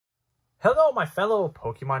Hello, my fellow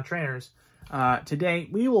Pokemon trainers. Today,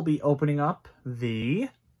 we will be opening up the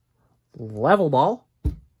Level Ball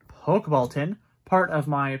Pokeball tin, part of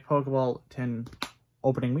my Pokeball tin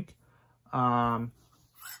opening week. It's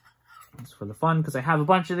for the fun, because I have a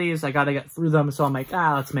bunch of these. I gotta get through them, so I'm like,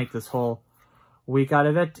 let's make this whole week out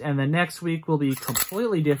of it. And the next week will be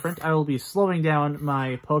completely different. I will be slowing down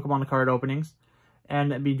my Pokemon card openings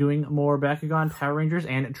and be doing more Bakugan, Power Rangers,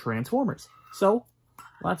 and Transformers. So,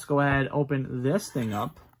 let's go ahead and open this thing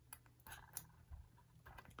up.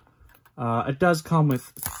 It does come with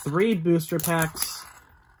 3 booster packs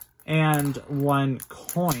and 1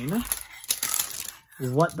 coin.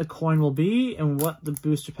 What the coin will be and what the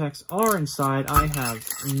booster packs are inside, I have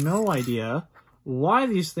no idea. Why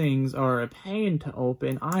these things are a pain to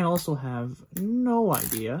open, I also have no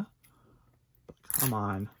idea. Come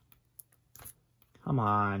on. Come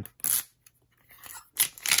on.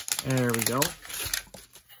 There we go.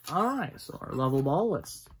 Alright, so our level ball,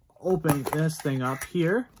 let's open this thing up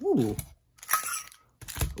here. Ooh.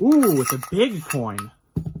 Ooh, it's a big coin.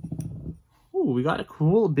 Ooh, we got a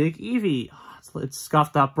cool big Eevee. It's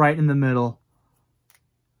scuffed up right in the middle.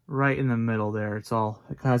 Right in the middle there. It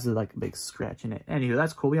has like a big scratch in it. Anywho,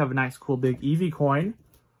 that's cool. We have a nice cool big Eevee coin.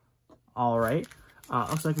 Alright.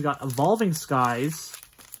 Looks like we got Evolving Skies,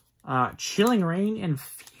 Chilling Rain, and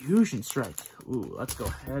Fusion Strike. Ooh, let's go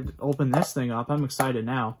ahead and open this thing up. I'm excited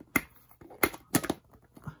now.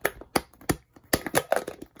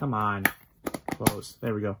 Come on. Close.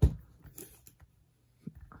 There we go.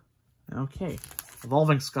 Okay.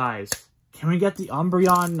 Evolving Skies. Can we get the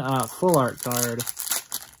Umbreon full art card?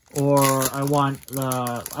 Or I want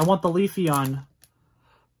the Leafeon.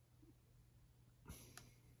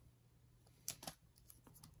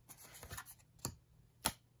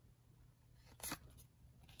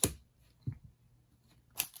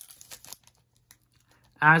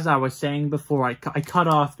 As I was saying before, I cut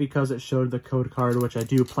off because it showed the code card, which I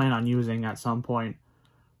do plan on using at some point.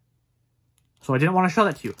 So I didn't want to show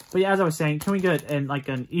that to you. But yeah, as I was saying, can we get an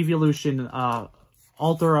Evolution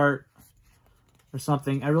Alter Art or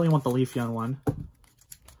something? I really want the Leafeon one.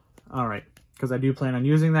 Alright, because I do plan on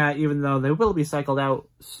using that, even though they will be cycled out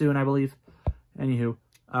soon, I believe. Anywho,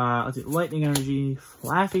 let's see, Lightning Energy,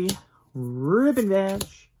 Flaffy, Ribbon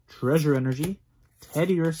Badge, Treasure Energy,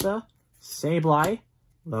 Teddiursa, Sableye,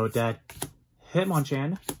 Lodad,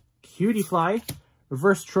 Hitmonchan, Cutiefly,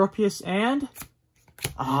 Reverse Tropius, and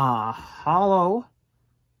Holo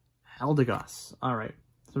Eldegoss. Alright,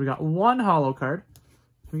 so we got 1 holo card.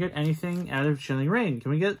 Can we get anything out of Chilling Rain?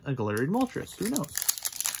 Can we get a Galarian Moltres? Who knows?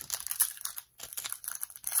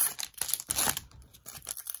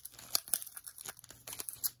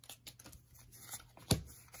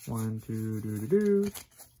 One, two.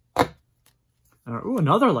 Ooh,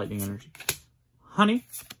 another Lightning Energy. Honey,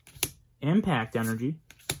 Impact Energy,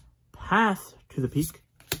 Path to the Peak,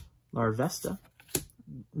 Larvesta,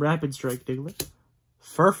 Rapid Strike Diglett,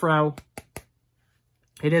 Furfrou.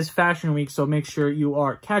 It is Fashion Week, so make sure you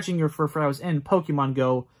are catching your Furfrous in Pokemon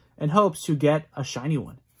Go in hopes to get a shiny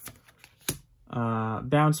one.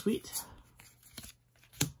 Bounsweet,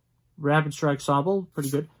 Rapid Strike Sobble, pretty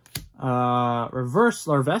good. Reverse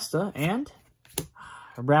Larvesta, and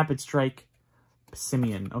Rapid Strike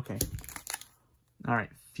Simeon. Okay.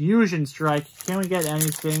 Alright, Fusion Strike. Can we get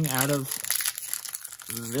anything out of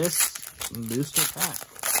this booster pack?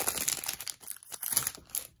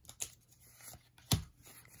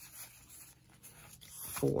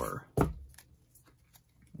 Four.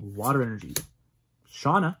 Water Energy.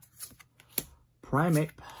 Shauna.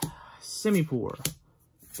 Primeape. Simipour.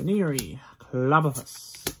 Venery.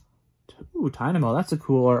 Clobbopus. Ooh, Tynamo. That's a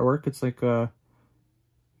cool artwork. It's like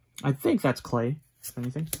I think that's clay, if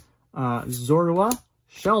anything. Zorua,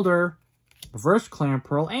 Shelder, Reverse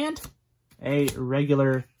Clamperl, and a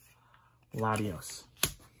regular Latios.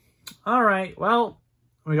 Alright, well,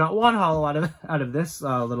 we got 1 holo out of this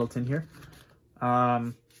little tin here.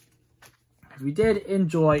 If you did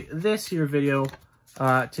enjoy this here video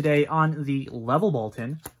today on the Level Ball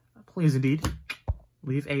tin, please indeed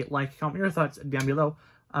leave a like, comment your thoughts down below.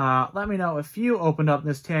 Let me know if you opened up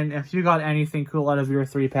this tin, if you got anything cool out of your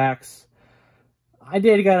 3 packs. I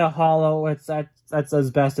did get a holo. That's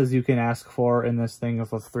as best as you can ask for in this thing of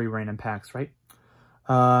 3 random packs, right?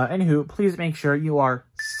 Anywho, please make sure you are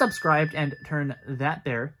subscribed and turn that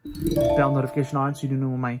there bell notification on so you know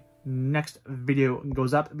when my next video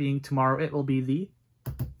goes up, being tomorrow. It will be the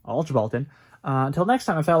Ultra Ball tin. Until next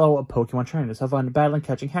time, my fellow Pokemon trainers, have fun battling,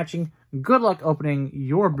 catching, hatching. Good luck opening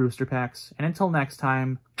your booster packs. And until next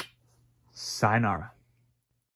time, sayonara.